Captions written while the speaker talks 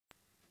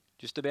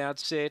Just about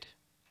set.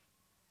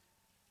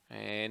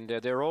 And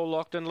they're all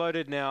locked and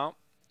loaded now.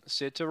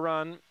 Set to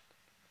run.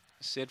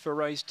 Set for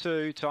race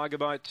 2. Tiger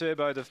Bite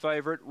Turbo, the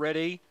favourite.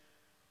 Ready.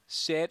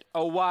 Set,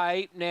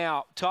 away.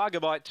 Now, Tiger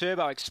Bite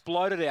Turbo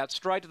exploded out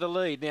straight to the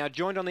lead. Now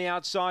joined on the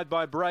outside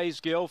by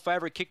Brazegill.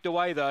 Favourite kicked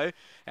away though.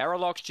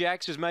 Aralox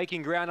Jacks is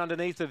making ground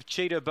underneath of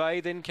Cheetah Bay.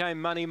 Then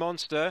came Money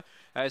Monster.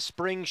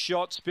 Spring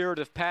Shot, Spirit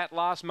of Pat.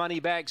 Last Money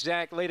Back,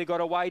 Zach. Leader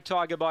got away,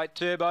 Tiger Bite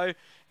Turbo.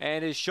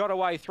 And is shot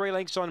away 3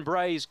 lengths on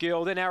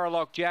Brazegill. Then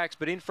Aralox Jacks,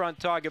 but in front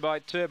Tiger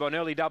Bite Turbo. An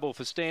early double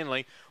for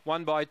Stanley.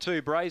 1 by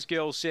 2.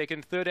 Brazegill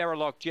second. Third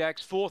Aralox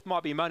Jacks. Fourth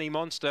might be Money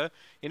Monster.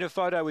 In a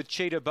photo with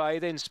Cheetah Bay.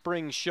 Then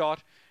Spring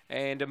Shot.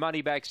 And a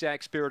Money Back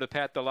Zach, Spirit of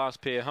Pat, the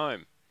last pair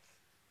home.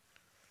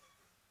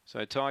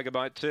 So Tiger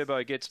Bite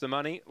Turbo gets the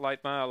money.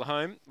 Late mail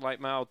home.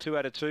 Late mail 2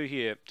 out of 2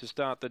 here to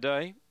start the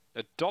day.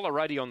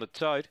 $1.80 on the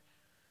tote.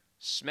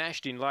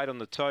 Smashed in late on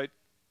the tote.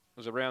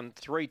 Was around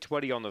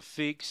 $3.20 on the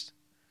fixed.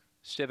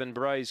 7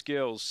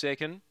 Brazegill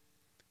second.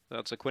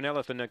 That's a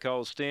Quinella for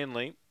Nicole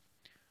Stanley.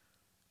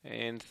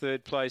 And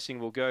third placing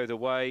will go the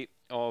way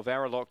of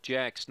Aralox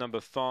Jacks, number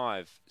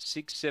 5.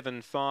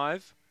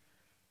 675.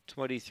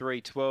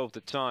 23.12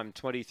 the time,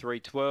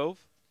 23.12.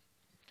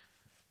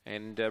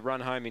 And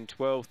run home in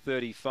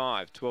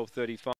 12.35. 12.35.